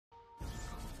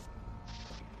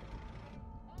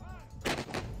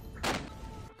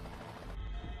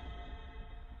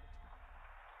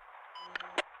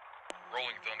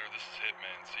Rolling Thunder, this is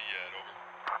Hitman, Seat, over.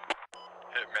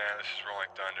 Hitman, this is Rolling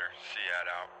Thunder, Seat,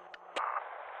 out.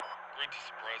 Grid to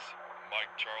suppress, Mike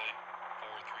Charlie,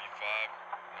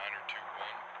 435, 9021.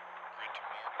 Grid to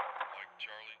mark, Mike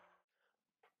Charlie.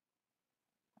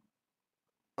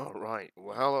 Alright,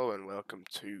 well hello and welcome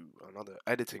to another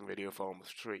editing video for Arma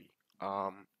 3.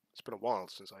 It's been a while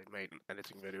since I made an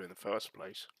editing video in the first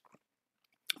place.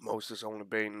 Most has only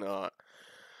been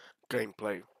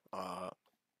gameplay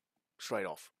straight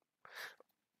off.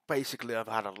 Basically, I've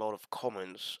had a lot of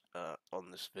comments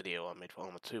on this video I made for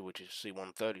Arma 2, which is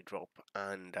C130 drop,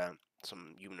 and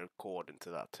some unit cord into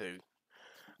that too.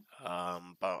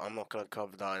 But I'm not going to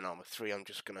cover that in Arma 3, I'm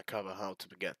just going to cover how to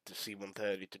get the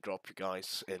C130 to drop you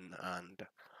guys in, and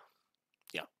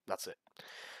yeah, that's it.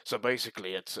 So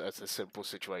basically, it's a simple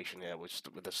situation here with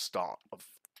the start of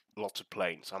lots of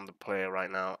planes. I'm the player right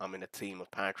now. I'm in a team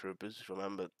of paratroopers.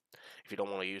 Remember, if you don't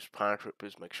want to use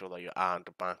paratroopers, make sure that you add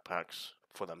the backpacks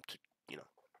for them to,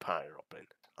 Paradrop in.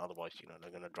 Otherwise, they're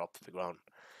gonna drop to the ground.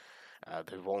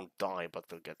 They won't die, but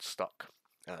they'll get stuck.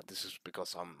 This is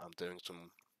because I'm doing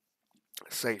some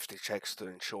safety checks to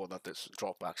ensure that this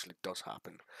drop actually does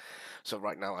happen. So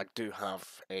right now, I do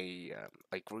have a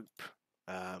group.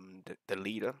 The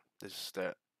leader, this is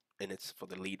the it's for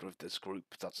the leader of this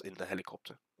group that's in the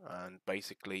helicopter, and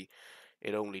basically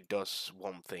it only does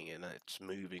one thing, and it's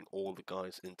moving all the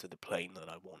guys into the plane that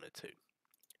I want it to,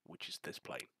 which is this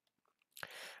plane.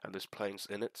 And this plane's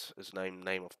in it is named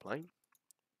name of plane.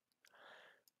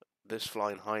 This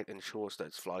flying height ensures that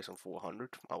it flies on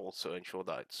 400. I also ensure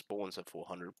that it spawns at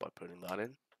 400 by putting that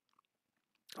in.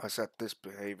 I set this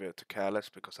behavior to careless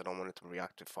because I don't want it to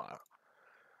react to fire.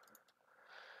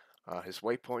 His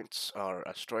waypoints are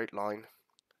a straight line.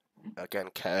 Again,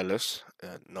 careless.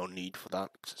 No need for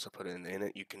that. Since I put it in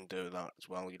it, you can do that as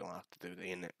well. You don't have to do the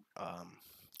init.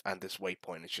 And this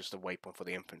waypoint is just a waypoint for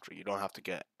the infantry. You don't have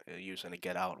to use any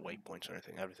get out waypoints or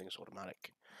anything. Everything is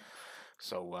automatic.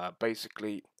 So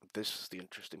basically, this is the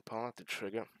interesting part, the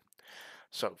trigger.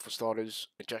 So for starters,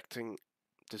 ejecting.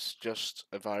 This is just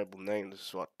a variable name. This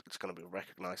is what it's going to be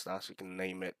recognized as. You can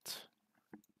name it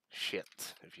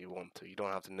shit if you want to. You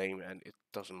don't have to name it, and it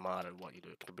doesn't matter what you do.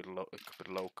 It could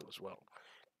be local as well.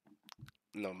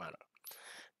 No matter.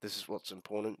 This is what's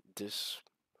important. This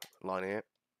line here.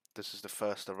 This is the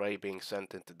first array being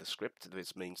sent into the script,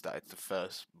 which means that it's the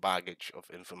first baggage of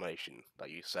information that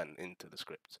you send into the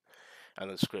script, and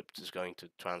the script is going to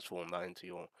transform that into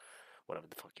your whatever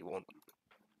the fuck you want.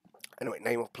 Anyway,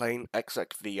 name of plane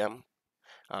exec VM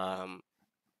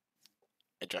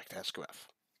eject SQF.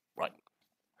 Right.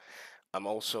 I'm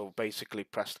also basically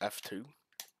pressed F2,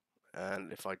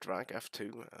 and if I drag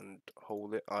F2 and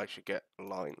hold it, I should get a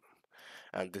line,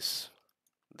 and this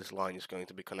line is going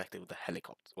to be connected with the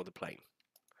helicopter or the plane,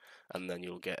 and then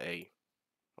you'll get a.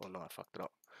 Oh no, I fucked it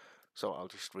up. So I'll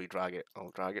just re-drag it.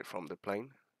 I'll drag it from the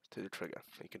plane to the trigger.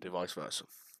 You can do vice versa.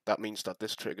 That means that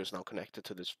this trigger is now connected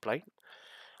to this plane,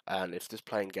 and if this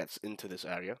plane gets into this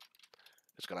area,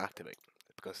 it's going to activate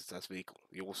because it's as vehicle.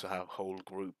 You also have whole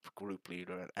group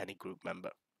leader, and any group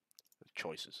member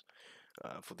choices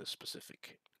for this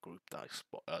specific group that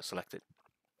I selected.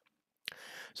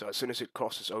 So as soon as it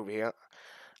crosses over here,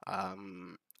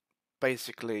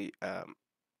 basically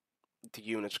the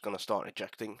unit's going to start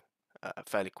ejecting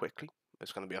fairly quickly.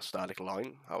 It's going to be a static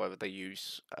line. However, they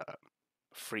use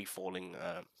free falling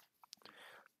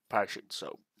parachutes.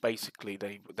 So basically,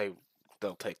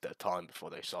 they'll take their time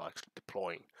before they start actually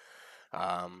deploying.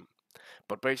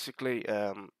 But basically,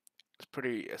 it's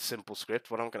pretty a simple script.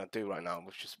 What I'm going to do right now,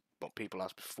 which is what people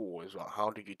asked before, is how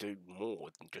do you do more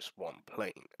than just one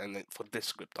plane? And then for this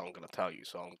script, I'm going to tell you.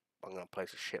 So I'm going to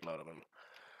place a shitload of them.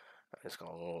 It's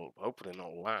going to hopefully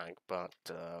not lag, but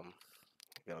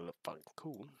gonna look fucking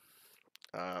cool.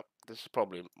 This is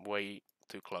probably way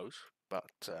too close,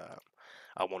 but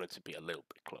I want it to be a little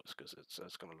bit close because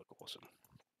it's gonna look awesome.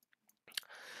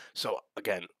 So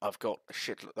again, I've got a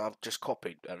shit. I've just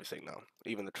copied everything now,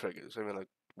 even the triggers, even the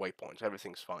waypoints.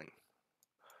 Everything's fine,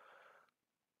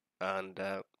 and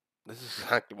this is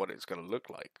exactly what it's gonna look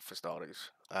like for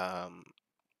starters.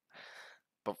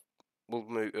 But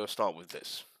we'll start with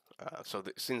this.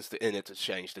 Since the init has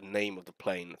changed, the name of the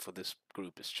plane for this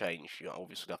group has changed. You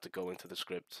obviously have to go into the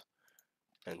script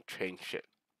and change it.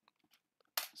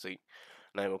 See,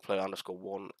 name of player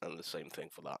 _1, and the same thing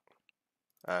for that,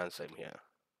 and same here.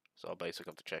 So I basically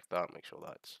have to check that, make sure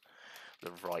that's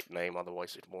the right name,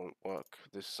 otherwise it won't work.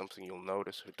 This is something you'll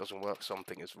notice. If it doesn't work,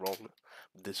 something is wrong.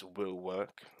 This will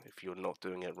work. If you're not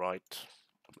doing it right,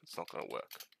 it's not going to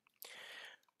work.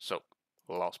 So,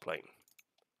 last plane,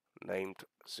 named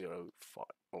 05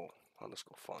 or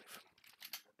 _5.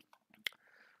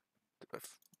 I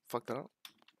fucked that up?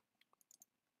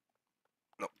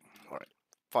 No. Alright.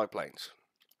 5 planes.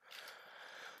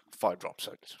 5 drop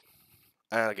zones.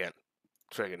 And again,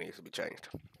 trigger needs to be changed.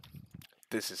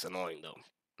 This is annoying though.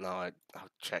 Now I have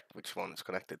to check which one it's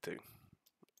connected to.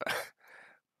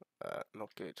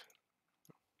 Not good.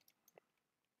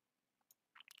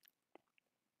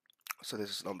 So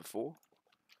this is number 4.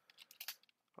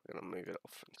 I'm gonna move it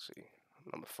off and see.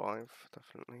 Number 5,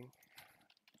 definitely.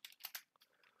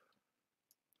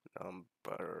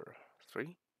 Number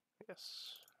 3,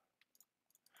 yes.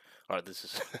 Alright, this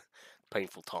is a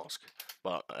painful task,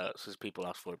 but since people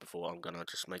asked for it before, I'm gonna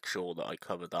just make sure that I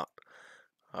cover that.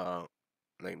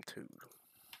 Name 2.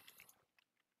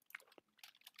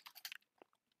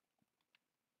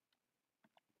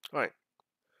 Alright,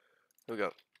 here we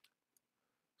go.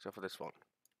 Except for this one,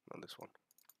 not this one.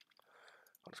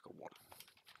 I'll just go 1.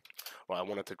 Right, I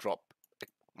wanted to drop it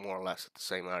more or less at the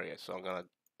same area, so I'm gonna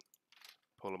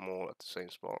pull them all at the same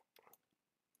spot.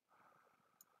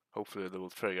 Hopefully they will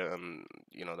trigger and,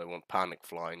 you know, they won't panic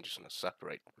fly and just gonna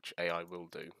separate, which AI will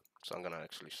do. So I'm gonna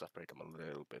actually separate them a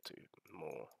little bit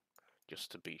more,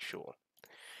 just to be sure.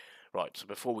 Right, so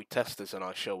before we test this and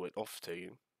I show it off to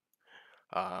you,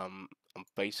 I'm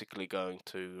basically going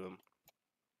to,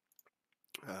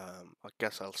 I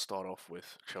guess I'll start off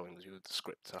with showing you the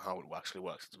script and how it actually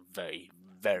works. It's very,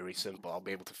 very simple. I'll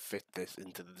be able to fit this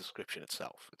into the description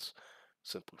itself. It's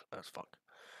simple as fuck.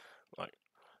 Right,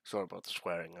 sorry about the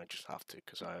swearing, I just have to,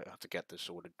 because I have to get this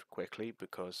sorted quickly,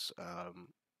 because,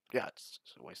 yeah, it's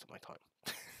a waste of my time.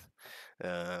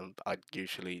 I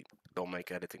usually don't make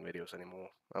editing videos anymore.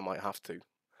 I might have to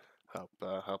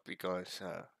help you guys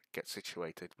get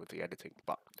situated with the editing,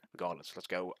 but regardless, let's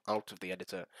go out of the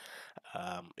editor.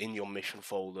 In your mission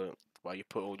folder where you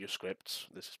put all your scripts,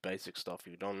 this is basic stuff.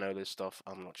 If you don't know this stuff,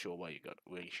 I'm not sure where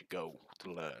you should go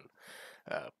to learn.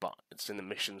 But it's in the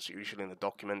missions, usually in the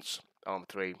documents, Arma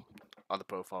 3, other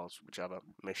profiles, whichever,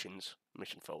 mission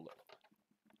folder.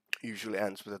 Usually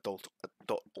ends with a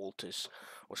dot altis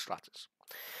or stratus.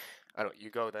 Anyway, you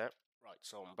go there. Right,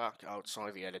 so I'm back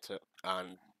outside the editor,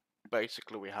 and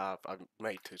basically I've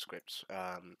made 2 scripts.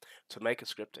 To make a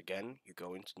script again, you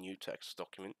go into new text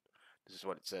document. This is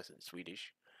what it says in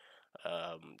Swedish.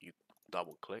 You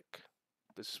double click.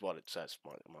 This is what it says.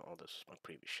 This is my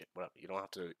previous shit. Whatever. You don't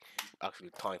have to actually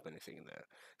type anything in there.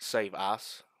 Save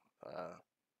as.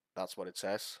 That's what it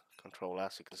says. Control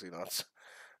S. You can see that's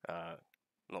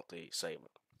not the save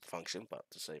function, but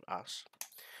the save as.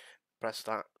 Press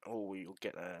that. Oh, you'll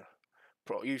get a.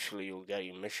 Usually you'll get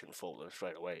your mission folder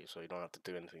straight away, so you don't have to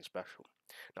do anything special.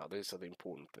 Now these are the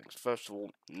important things. First of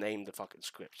all, name the fucking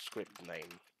script. Script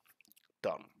name.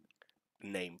 Done.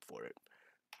 Name for it.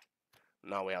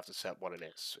 Now we have to set what it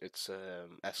is. It's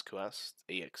SQS,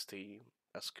 EXT,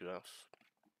 SQF.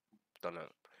 Don't know.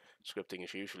 Scripting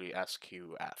is usually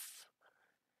SQF.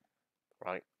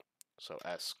 Right? So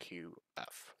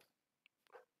SQF.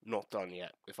 Not done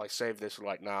yet. If I save this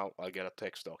right now, I get a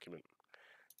text document.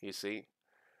 You see?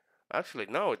 Actually,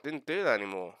 no, it didn't do that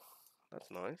anymore.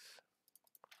 That's nice.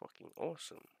 Fucking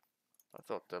awesome. I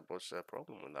thought there was a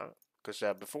problem with that. Because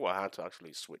before I had to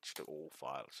actually switch to all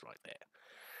files right there.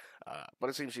 But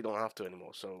it seems you don't have to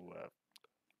anymore, so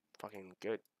fucking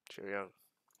good. Cheerio.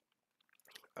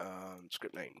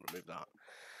 Script name, remove that.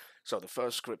 So the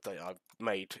first script that I've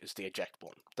made is the eject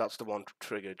one. That's the one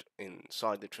triggered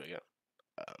inside the trigger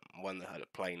when the header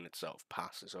plane itself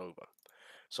passes over.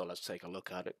 So let's take a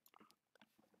look at it.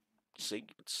 See,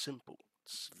 it's simple.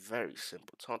 It's very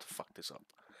simple. It's hard to fuck this up.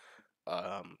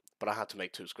 But I had to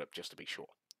make 2 scripts just to be sure,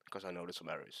 because I noticed some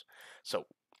errors. So,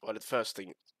 what it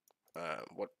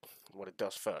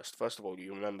does first. First of all,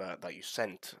 you remember that you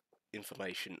sent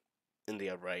information in the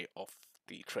array of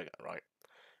the trigger, right?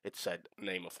 It said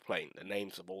name of plane, the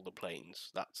names of all the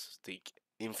planes. That's the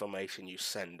information you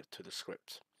send to the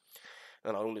script.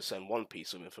 And I only send one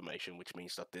piece of information, which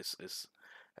means that this is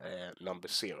number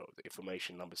 0, the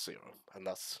information number 0, and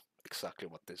that's exactly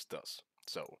what this does.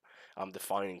 So I'm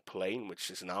defining plane,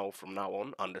 which is now from now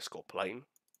on underscore plane,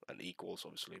 and equals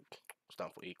obviously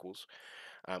stand for equals.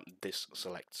 This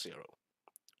select 0.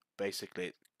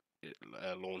 Basically,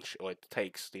 it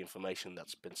takes the information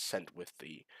that's been sent with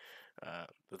the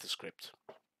script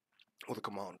or the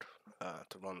command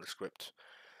to run the script,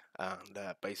 and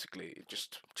basically it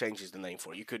just changes the name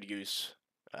for it. You could use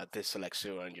this select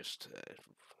 0 and just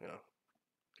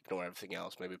ignore everything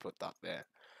else. Maybe put that there.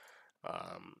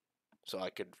 So I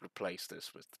could replace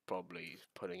this with probably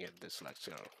putting in this select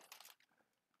 0.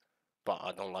 But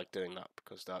I don't like doing that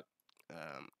because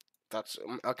that's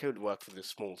I could work for this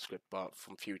small script, but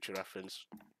from future reference,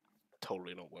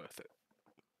 totally not worth it.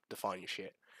 Define your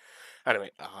shit.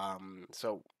 Anyway,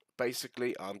 so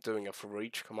basically, I'm doing a for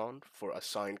each command for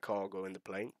assigned cargo in the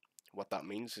plane. What that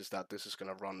means is that this is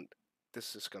gonna run.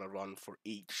 This is gonna run for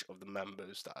each of the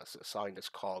members that is assigned as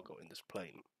cargo in this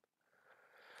plane.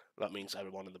 That means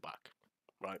everyone in the back,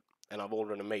 right? And I've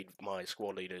already made my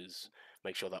squad leaders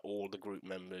make sure that all the group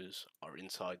members are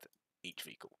inside each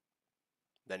vehicle.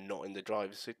 They're not in the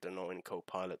driver's seat, they're not in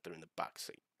co-pilot, they're in the back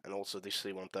seat. And also this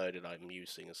C-130 that I'm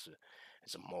using is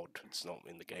a mod, it's not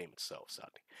in the game itself,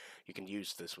 sadly. You can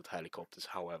use this with helicopters,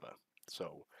 however.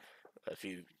 So if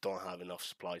you don't have enough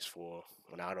supplies for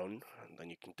an add-on, then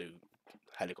you can do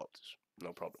helicopters,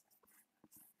 no problem.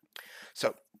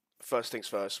 So first things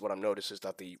first, what I've noticed is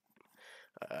that the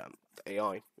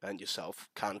AI and yourself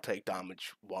can take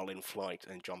damage while in flight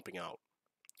and jumping out.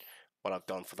 What I've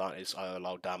done for that is I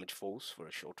allow damage falls for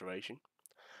a short duration.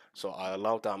 So I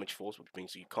allow damage falls, which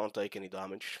means you can't take any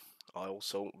damage. I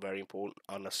also, very important,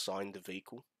 unassign the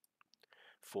vehicle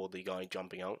for the guy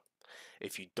jumping out.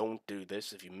 If you don't do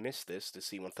this, if you miss this, the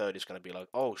C-130 is going to be like,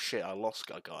 oh shit, I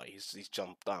lost a guy, he's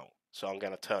jumped out. So I'm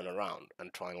going to turn around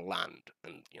and try and land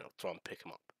and, try and pick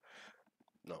him up.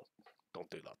 No, don't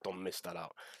do that. Don't miss that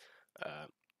out.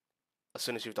 As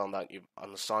soon as you've done that, you've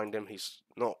unassigned him, he's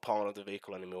not part of the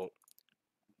vehicle anymore.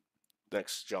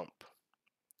 Next jump.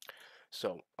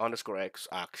 So _X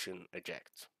action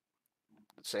eject.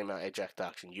 The same eject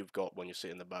action you've got when you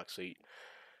sit in the back seat.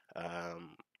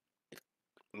 It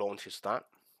launches that,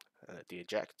 the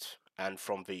eject, and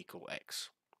from vehicle X.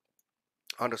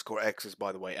 _X is,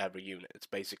 by the way, every unit. It's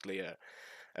basically a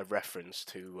reference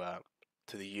to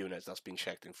the units that's been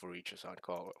checked in for each assigned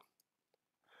cargo.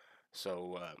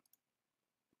 So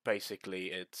basically,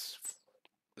 it's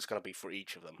going to be for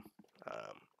each of them.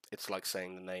 It's like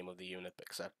saying the name of the unit,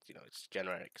 except it's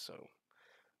generic, so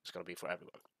it's going to be for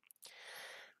everyone,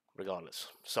 regardless.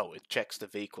 So it checks the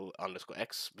vehicle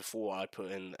 _X before I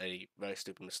put in a very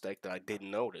stupid mistake that I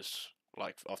didn't notice,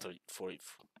 like after for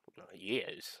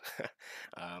years.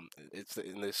 It's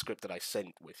in the script that I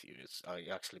sent with you. I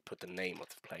actually put the name of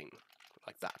the plane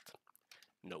like that.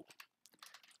 No,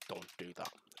 don't do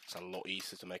that. It's a lot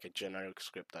easier to make a generic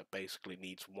script that basically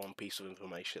needs one piece of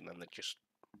information and then just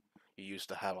you use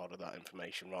the hell out of that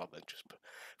information rather than just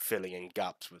filling in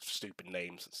gaps with stupid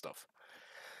names and stuff.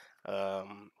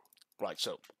 Right,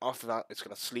 so after that, it's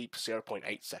going to sleep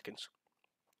 0.8 seconds,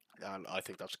 and I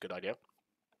think that's a good idea.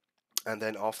 And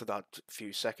then after that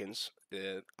few seconds,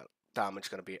 the damage is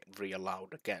going to be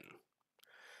re-allowed again.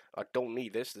 I don't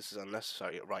need this. This is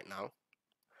unnecessary right now,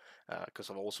 because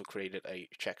I've also created a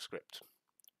check script.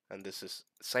 And this is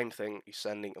the same thing, you're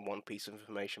sending one piece of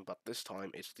information, but this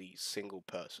time it's the single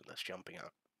person that's jumping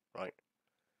out, right?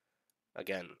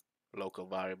 Again, local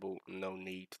variable, no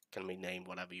need, can be named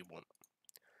whatever you want.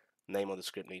 Name of the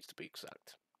script needs to be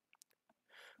exact.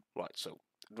 Right, so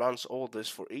it runs all this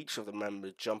for each of the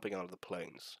members jumping out of the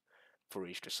planes for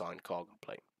each assigned cargo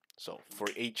plane. So for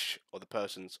each of the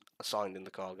persons assigned in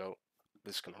the cargo,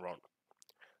 this can run.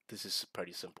 This is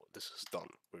pretty simple. This is done.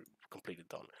 We're completely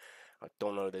done. I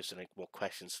don't know if there's any more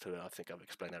questions to it. I think I've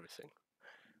explained everything.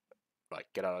 Right,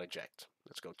 get out of eject.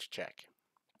 Let's go to check.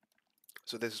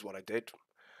 So this is what I did.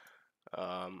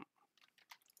 God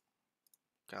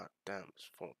damn,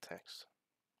 it's full of text.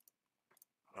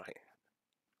 Right.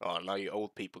 Oh, now you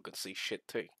old people can see shit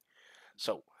too.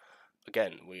 So,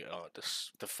 again, we are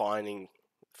defining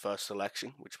first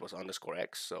selection, which was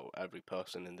 _X, so every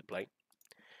person in the plane.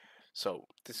 So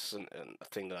this is a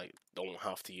thing that I don't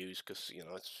have to use because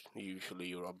it's usually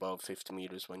you're above 50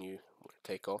 meters when you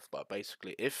take off. But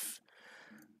basically, if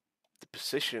the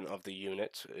position of the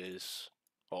unit is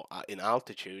or in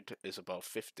altitude is above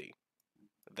 50,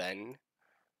 then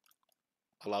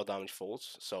allow damage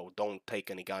falls. So don't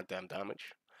take any goddamn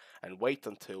damage, and wait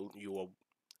until you are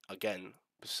again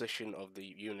position of the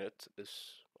unit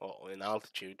is or in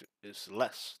altitude is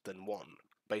less than 1,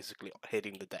 basically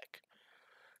hitting the deck.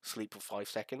 Sleep for 5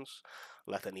 seconds,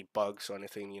 let any bugs or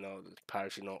anything, the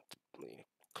parachute not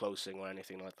closing or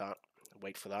anything like that,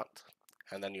 wait for that,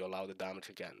 and then you allow the damage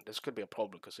again. This could be a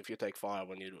problem because if you take fire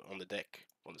when you're on the deck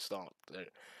on the start,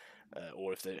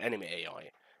 or if they're enemy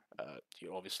AI,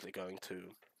 you're obviously going to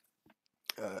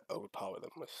overpower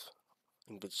them with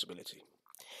invincibility.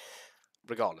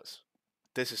 Regardless,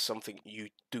 this is something you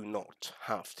do not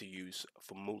have to use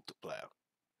for multiplayer.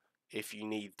 If you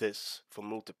need this for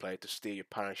multiplayer to steer your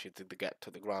parachute to get to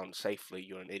the ground safely,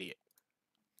 you're an idiot.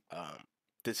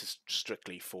 This is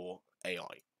strictly for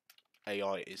AI.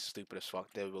 AI is stupid as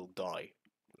fuck. They will die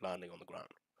landing on the ground.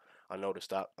 I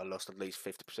noticed that. I lost at least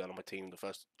 50% of my team in the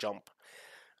first jump,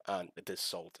 and this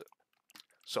solved it.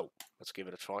 So, let's give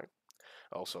it a try.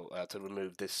 Also, to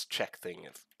remove this check thing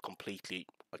completely,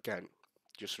 again,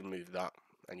 just remove that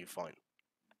and you're fine.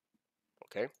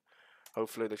 Okay?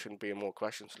 Hopefully there shouldn't be any more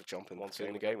questions. Let's jump in once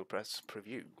in the game. We press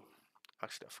preview.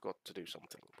 Actually, I forgot to do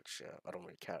something, which I don't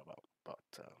really care about, but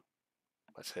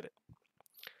let's hit it.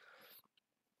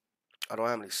 I don't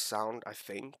have any sound, I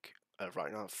think.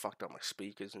 Right now I've fucked up my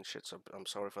speakers and shit, so I'm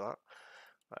sorry for that.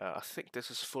 I think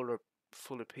this is fuller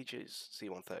PG's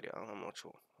C-130. I'm not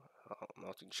sure. I'm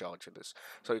not in charge of this.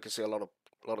 So you can see a lot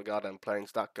of goddamn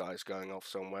planes. That guy's going off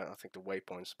somewhere. I think the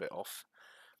waypoint's a bit off.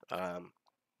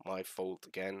 My fault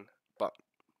again, but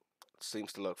it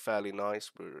seems to look fairly nice.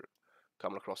 We're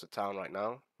coming across the town right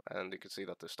now, and you can see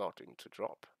that they're starting to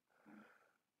drop,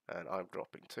 and I'm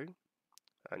dropping too.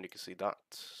 And you can see that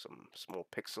some small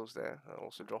pixels there are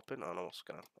also dropping. I'm also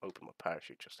gonna open my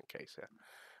parachute just in case here,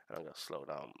 and I'm gonna slow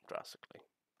down drastically.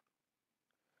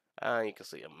 And you can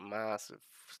see a massive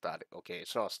static. Okay,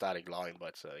 it's not a static line, but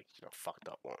it's a fucked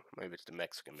up one. Maybe it's the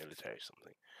Mexican military or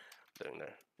something doing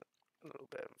there. A little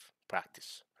bit of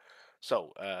practice.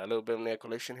 So a little bit of near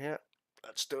collision here.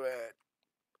 Let's do it.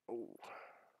 Ooh.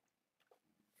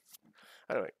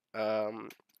 Anyway,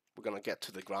 we're gonna get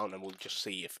to the ground and we'll just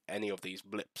see if any of these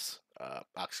blips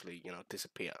actually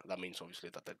disappear. That means obviously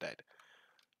that they're dead.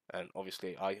 And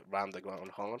obviously I ran the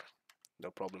ground hard. No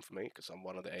problem for me because I'm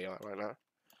one of the AI right now.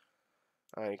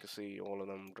 And you can see all of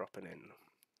them dropping in.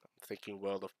 I'm thinking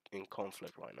world in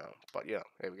conflict right now. But yeah,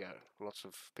 here we go. Lots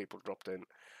of people dropped in.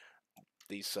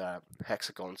 These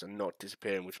hexagons are not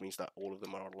disappearing, which means that all of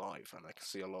them are alive, and I can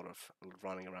see a lot of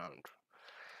running around.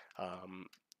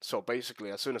 So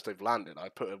basically, as soon as they've landed, I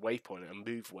put a waypoint, a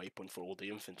move waypoint for all the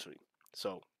infantry.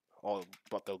 So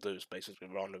what they'll do is basically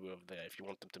rendezvous over there. If you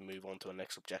want them to move on to the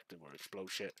next objective or explode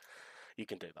shit, you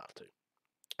can do that too.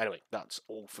 Anyway, that's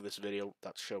all for this video.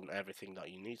 That's shown everything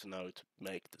that you need to know to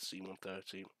make the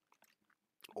C-130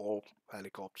 or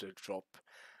helicopter drop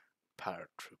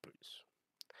paratroopers.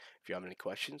 If you have any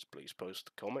questions, please post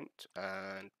a comment,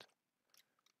 and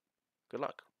good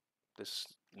luck. This is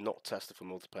not tested for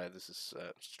multiplayer. This is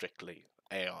strictly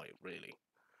AI, really.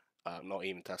 Not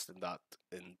even testing that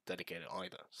in dedicated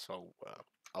either. So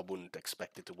I wouldn't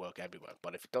expect it to work everywhere.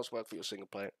 But if it does work for your single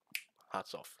player,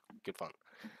 hats off. Good fun.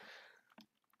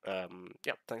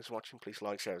 Yeah, thanks for watching. Please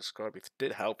like, share, and subscribe. If it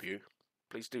did help you,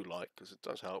 please do like, because it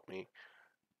does help me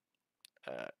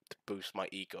to boost my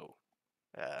ego.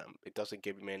 It doesn't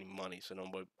give me any money, so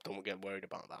don't get worried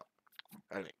about that.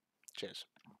 Anyway, cheers.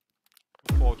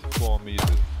 44 meters.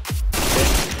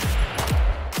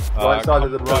 Right side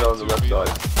of the pillar on the left side.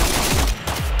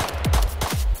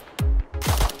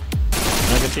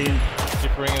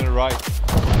 Keep bringing it right.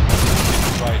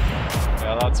 Right.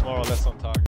 Yeah, that's more or less on target.